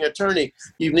like being an attorney.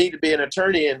 You need to be an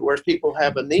attorney, and where people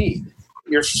have a need,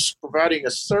 you're providing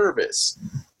a service.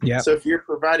 Yeah. So if you're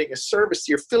providing a service,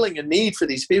 you're filling a need for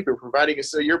these people.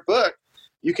 So your book,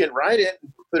 you can write it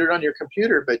and put it on your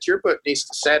computer, but your book needs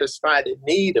to satisfy the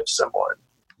need of someone.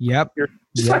 Yep.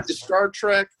 Just like the Star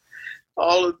Trek,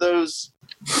 all of those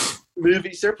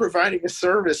movies, they're providing a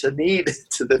service, a need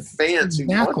to the fans.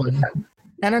 Exactly. Who want that.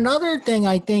 And another thing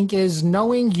I think is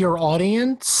knowing your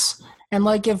audience. And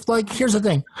here's the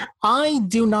thing. I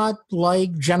do not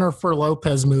like Jennifer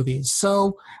Lopez movies.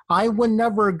 So I would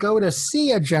never go to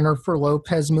see a Jennifer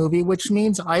Lopez movie, which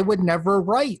means I would never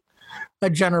write a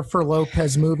Jennifer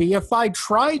Lopez movie. If I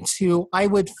tried to, I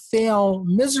would fail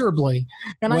miserably.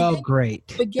 And great.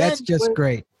 Again, that's just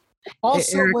great.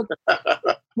 Also, Eric,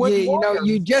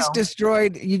 you just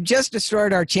destroyed.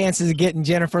 destroyed our chances of getting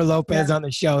Jennifer Lopez on the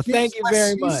show. Thank you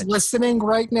very much. She's listening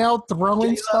right now,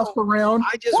 throwing stuff around.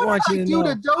 I just want you to know.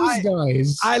 To those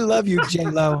guys? I love you,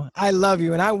 J-Lo. I love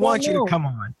you, and I want you to come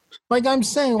on. Like I'm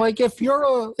saying, if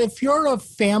you're a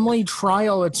family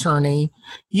trial attorney,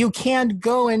 you can't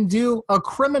go and do a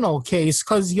criminal case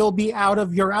because you'll be out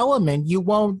of your element. You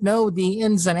won't know the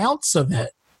ins and outs of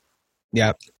it.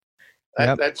 Yep.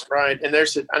 That's right. And I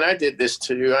did this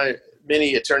too.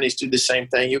 Many attorneys do the same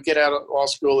thing. You get out of law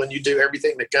school and you do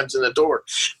everything that comes in the door,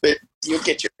 but you'll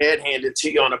get your head handed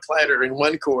to you on a platter in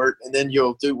one court, and then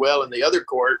you'll do well in the other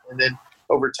court, and then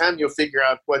over time you'll figure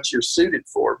out what you're suited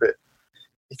for. But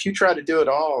if you try to do it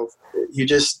all,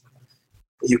 it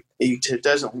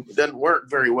doesn't work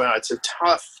very well. It's a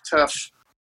tough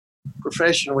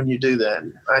profession when you do that,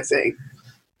 I think.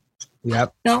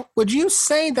 Yep. Now, would you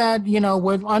say that,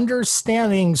 with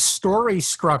understanding story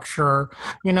structure,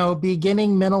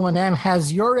 beginning, middle, and end,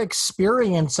 has your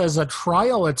experience as a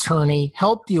trial attorney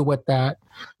helped you with that?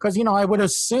 Because, I would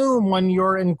assume when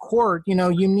you're in court, you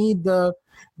need the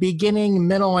beginning,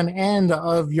 middle, and end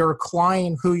of your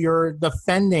client who you're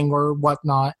defending or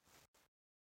whatnot.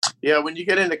 Yeah, when you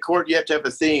get into court, you have to have a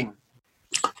theme.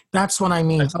 That's what I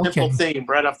mean. A simple theme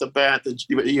right off the bat that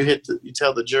you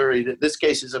tell the jury that this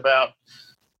case is about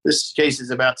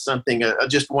something,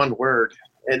 just one word,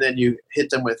 and then you hit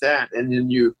them with that, and then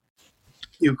you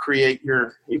create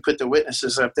you put the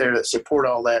witnesses up there that support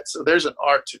all that. So there's an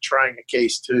art to trying a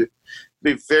case to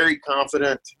be very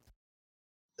confident.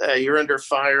 You're under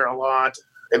fire a lot,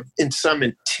 in some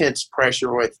intense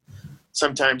pressure with.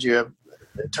 Sometimes you have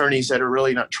attorneys that are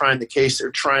really not trying the case.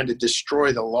 They're trying to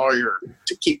destroy the lawyer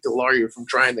to keep the lawyer from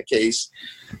trying the case.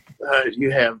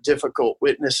 You have difficult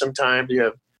witness sometimes. You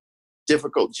have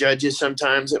difficult judges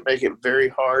sometimes that make it very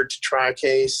hard to try a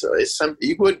case. So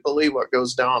you wouldn't believe what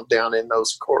goes down in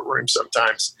those courtrooms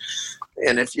sometimes.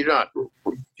 And if you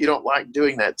don't like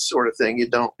doing that sort of thing, you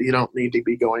don't need to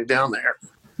be going down there.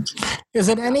 Is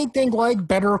it anything like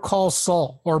Better Call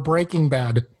Saul or Breaking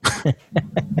Bad?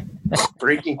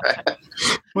 Breaking Bad.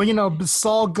 Well,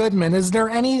 Saul Goodman. Is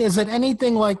it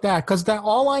anything like that? Because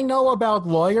all I know about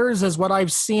lawyers is what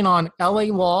I've seen on LA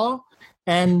Law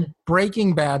and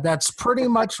Breaking Bad. That's pretty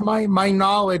much my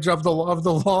knowledge of the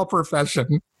law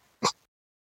profession.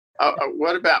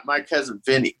 What about My Cousin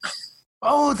Vinny?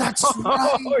 Oh, that's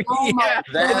right. Oh yeah,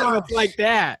 it's like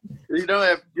that. You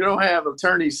don't have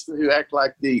attorneys who act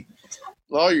like the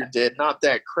lawyer did. Not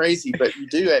that crazy, but you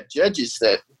do have judges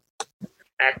that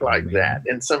act like that,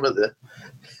 and some of the,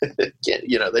 they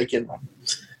can.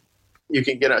 You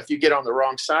can if you get on the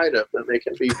wrong side of them, they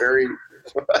can be very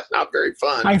not very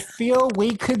fun. I feel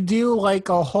we could do like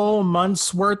a whole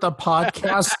month's worth of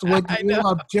podcast with you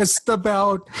of just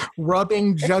about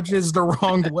rubbing judges the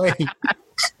wrong way.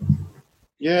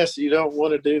 Yes, you don't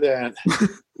want to do that.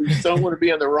 You don't want to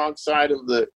be on the wrong side of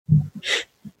the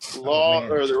law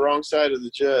or the wrong side of the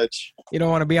judge. You don't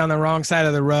want to be on the wrong side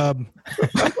of the rub.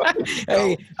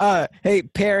 Hey,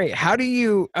 Perry, how do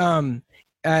you,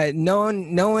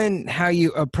 knowing how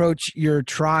you approach your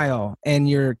trial and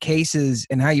your cases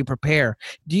and how you prepare,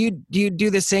 do you do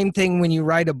the same thing when you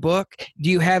write a book? Do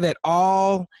you have it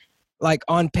all like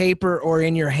on paper or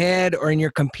in your head or in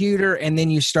your computer, and then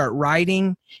you start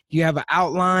writing? Do you have an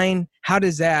outline? How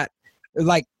does that,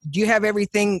 like, do you have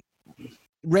everything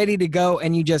ready to go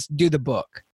and you just do the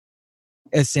book,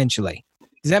 essentially?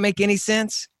 Does that make any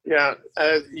sense? Yeah,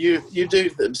 you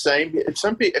do the same.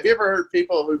 Some people, have you ever heard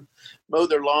people who mow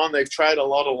their lawn? They've tried a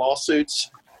lot of lawsuits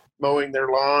mowing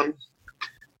their lawn.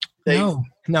 No.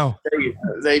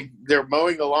 They're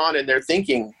mowing the lawn and they're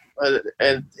thinking,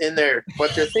 and in there,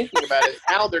 what they're thinking about is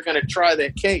how they're going to try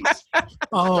that case,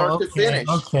 start to finish.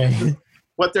 Okay.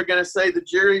 What they're going to say, the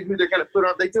jury, who they're going to put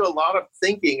on. They do a lot of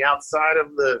thinking outside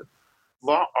of the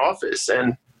law office.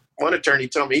 And one attorney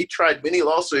told me he tried many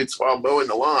lawsuits while mowing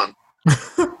the lawn.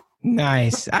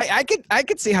 Nice. I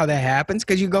could see how that happens,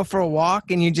 because you go for a walk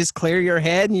and you just clear your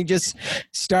head and you just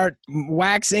start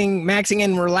maxing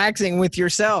and relaxing with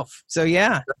yourself. So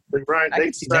yeah. Right.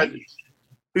 They decide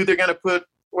who they're going to put,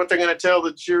 what they're going to tell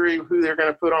the jury, who they're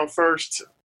going to put on first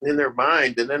in their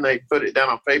mind, and then they put it down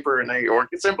on paper and they work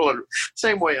it similar,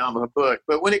 same way on a book.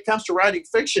 But when it comes to writing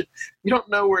fiction, you don't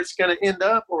know where it's going to end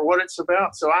up or what it's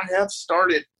about. So I have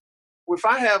started, if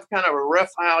I have kind of a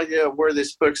rough idea of where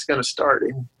this book's going to start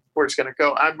and where it's going to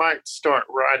go, I might start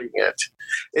writing it.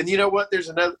 And you know what?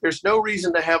 There's no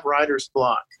reason to have writer's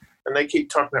block. And they keep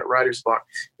talking about writer's block.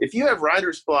 If you have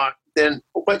writer's block, then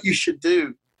what you should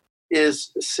do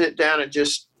is sit down and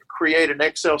just create an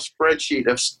Excel spreadsheet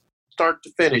of start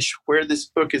to finish, where this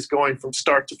book is going from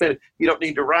start to finish. You don't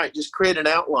need to write, just create an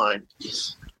outline.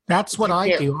 That's what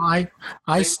I do.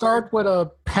 I start with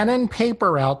a pen and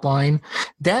paper outline,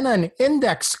 then an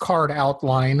index card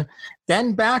outline,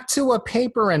 then back to a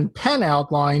paper and pen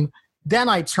outline, then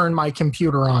I turn my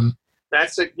computer on.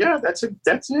 That's it. Yeah, that's it.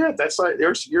 That's like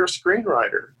you're a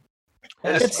screenwriter.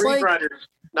 And a screenwriter,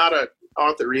 not an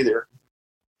author either.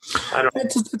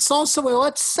 It's also,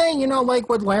 let's say, like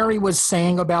what Larry was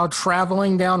saying about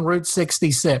traveling down Route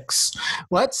 66.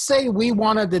 Let's say we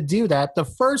wanted to do that. The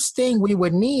first thing we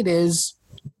would need is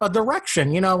a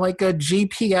direction, like a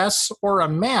GPS or a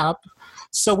map,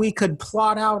 so we could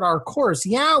plot out our course.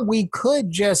 Yeah, we could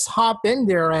just hop in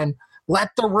there and let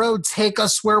the road take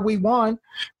us where we want,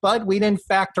 but we didn't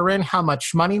factor in how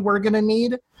much money we're going to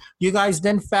need. You guys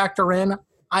didn't factor in,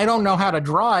 I don't know how to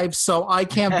drive, so I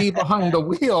can't be behind the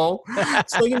wheel.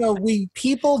 So,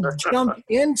 people jump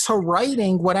into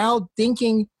writing without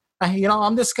thinking,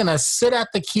 I'm just going to sit at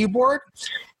the keyboard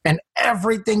and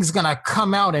everything's going to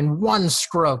come out in one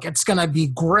stroke. It's going to be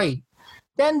great.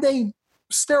 Then they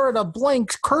stare at a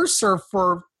blank cursor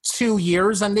for 2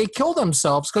 years and they kill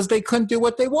themselves because they couldn't do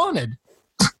what they wanted.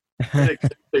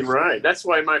 Exactly right. That's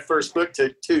why my first book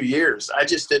took 2 years. I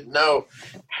just didn't know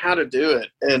how to do it.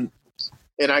 And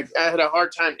I had a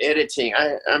hard time editing.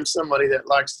 I'm somebody that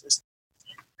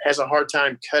has a hard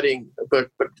time cutting a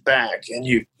book back, and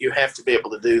you have to be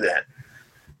able to do that.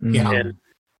 Yeah. And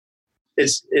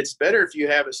it's better if you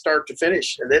have a start to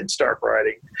finish and then start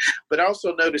writing. But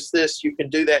also notice this, you can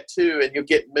do that too, and you'll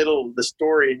get middle of the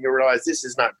story and you'll realize this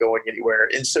is not going anywhere.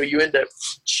 And so you end up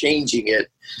changing it.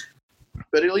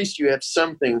 But at least you have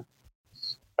something,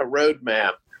 a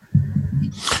roadmap.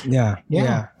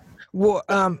 Yeah. Well,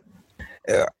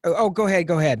 go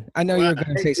ahead. I know you're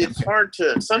going to say something. It's hard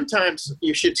to, sometimes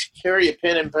you should carry a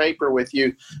pen and paper with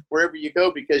you wherever you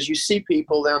go, because you see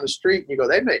people down the street and you go,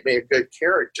 they make me a good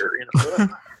character in a book.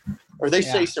 Or they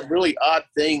say some really odd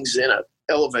things in an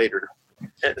elevator.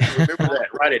 And remember that,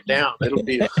 write it down. It'll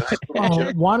be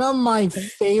one of my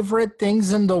favorite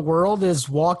things in the world is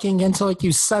walking into, like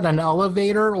you said, an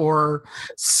elevator or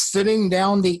sitting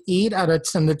down to eat at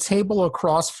the table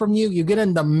across from you. You get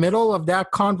in the middle of that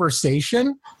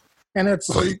conversation and it's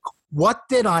like, what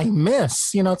did I miss?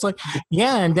 It's like,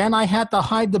 yeah, and then I had to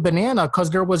hide the banana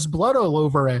because there was blood all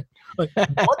over it. Like,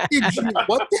 what did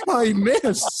I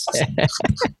miss?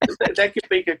 That could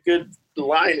make a good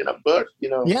line in a book,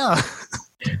 Yeah.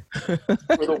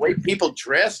 Or the way people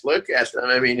dress, look at them.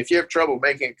 I mean, if you have trouble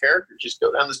making a character, just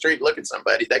go down the street, look at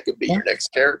somebody. That could be your next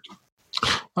character.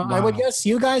 Wow. I would guess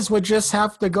you guys would just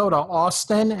have to go to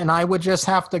Austin, and I would just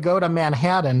have to go to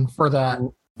Manhattan for that.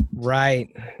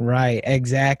 Right,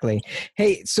 exactly.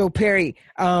 Hey, so Perry,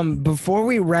 before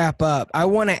we wrap up, I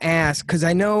want to ask, because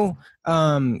I know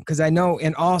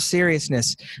in all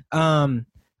seriousness,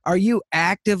 are you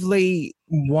actively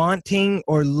wanting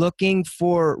or looking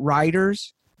for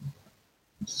writers?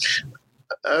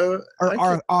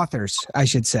 Or authors, I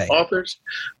should say. Authors.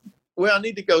 Well, I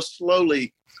need to go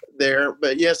slowly there,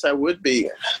 but yes, I would be.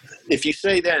 If you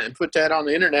say that and put that on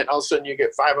the internet, all of a sudden you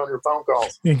get 500 phone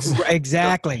calls.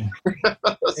 Exactly.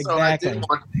 So I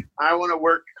want to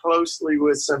work closely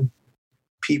with some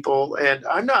people, and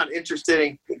I'm not interested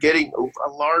in getting a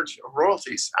large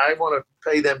royalties. I want to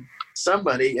pay them some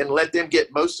money and let them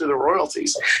get most of the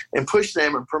royalties and push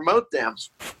them and promote them.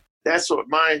 That's what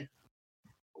I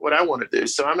want to do.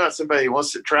 So I'm not somebody who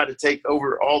wants to try to take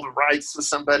over all the rights to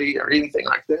somebody or anything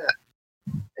like that.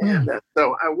 And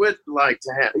so I would like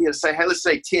to have, say, hey, let's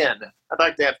say 10. I'd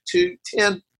like to have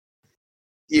 10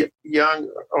 young,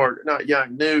 or not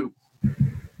young, new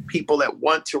people that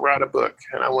want to write a book,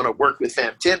 and I want to work with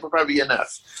them. 10 will probably be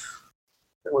enough.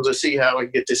 And we'll just see how we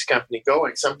get this company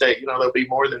going. Someday, there'll be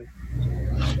more than.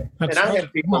 And I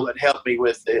have people that help me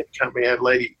with the company. I have a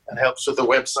lady that helps with the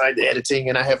website, the editing,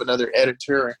 and I have another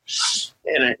editor,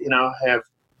 and I have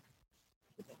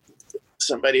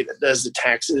somebody that does the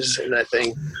taxes and that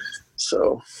thing.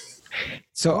 So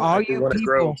all you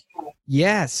people,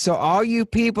 yes. So all you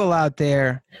people out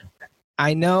there,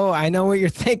 I know what you're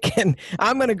thinking.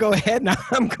 I'm going to go ahead and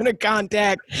I'm going to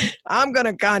contact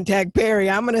Perry.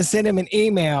 I'm going to send him an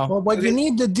email. Well, what you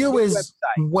need to do is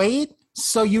wait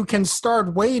so you can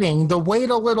start waiting. To wait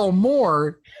a little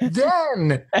more,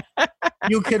 then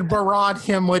you can barrage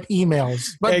him with emails.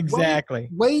 But exactly.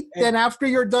 Wait. Then after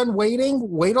you're done waiting,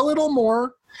 wait a little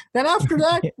more. Then after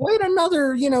that, wait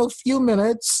another, few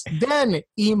minutes. Then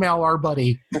email our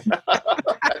buddy.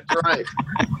 That's right.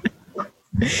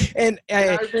 And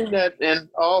I think that in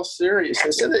all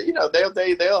seriousness, they'll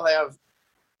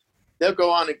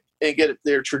go on and get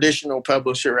their traditional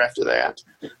publisher after that.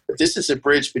 But this is a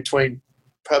bridge between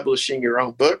publishing your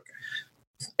own book,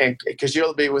 and because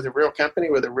you'll be with a real company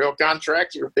with a real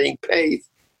contract, you're being paid.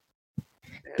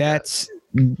 That's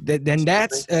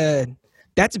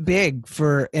big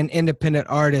for an independent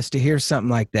artist to hear something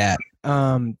like that.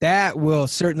 That will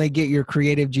certainly get your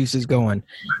creative juices going.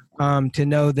 To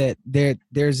know that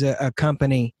there's a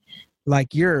company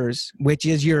like yours, which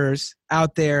is yours,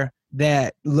 out there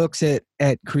that looks at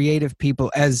creative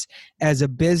people as a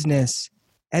business,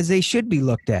 as they should be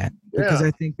looked at. Because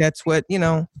I think that's what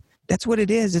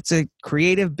it is. It's a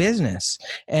creative business.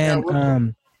 And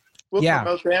we'll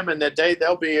promote them, and that day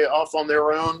they'll be off on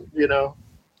their own,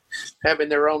 having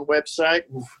their own website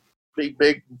and be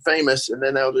big and famous, and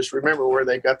then they'll just remember where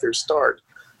they got their start.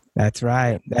 That's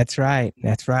right.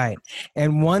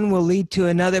 And one will lead to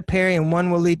another, Perry, and one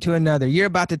will lead to another. You're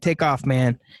about to take off,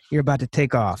 man. You're about to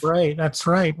take off. Right. That's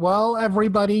right. Well,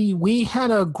 everybody, we had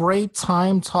a great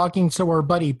time talking to our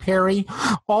buddy Perry.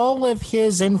 All of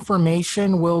his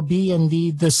information will be in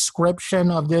the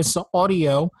description of this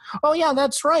audio. Oh, yeah,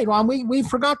 that's right. Well, we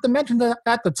forgot to mention that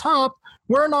at the top.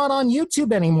 We're not on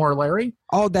YouTube anymore, Larry.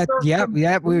 Oh,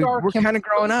 we're kind of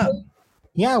growing up.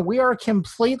 Yeah, we are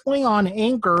completely on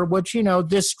Anchor, which,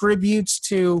 distributes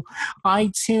to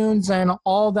iTunes and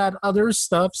all that other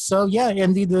stuff. So, yeah,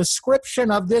 in the description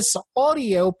of this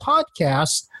audio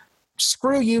podcast,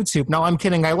 screw YouTube. No, I'm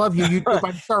kidding. I love you, YouTube.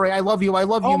 I'm sorry. I love you.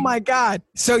 Oh, my God.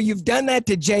 So you've done that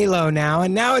to J-Lo now,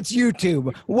 and now it's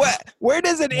YouTube. Where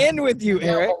does it end with you,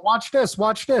 Eric? Well, watch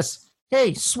this.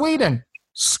 Hey, Sweden,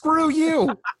 screw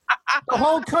you. The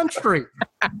whole country.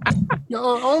 The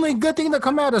only good thing that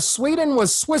come out of Sweden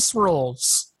was Swiss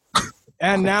rolls.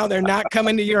 And now they're not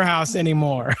coming to your house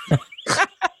anymore.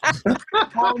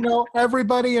 Oh, no,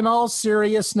 everybody, in all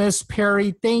seriousness,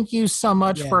 Perry, thank you so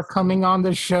much for coming on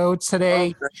the show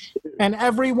today. And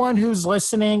everyone who's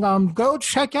listening, go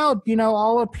check out,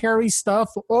 all of Perry's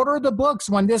stuff. Order the books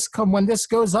when this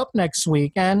goes up next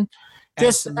week. And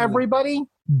just everybody,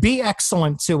 be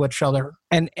excellent to each other.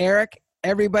 And Eric,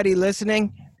 everybody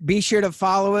listening, be sure to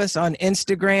follow us on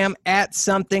Instagram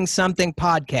 @something something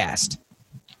podcast.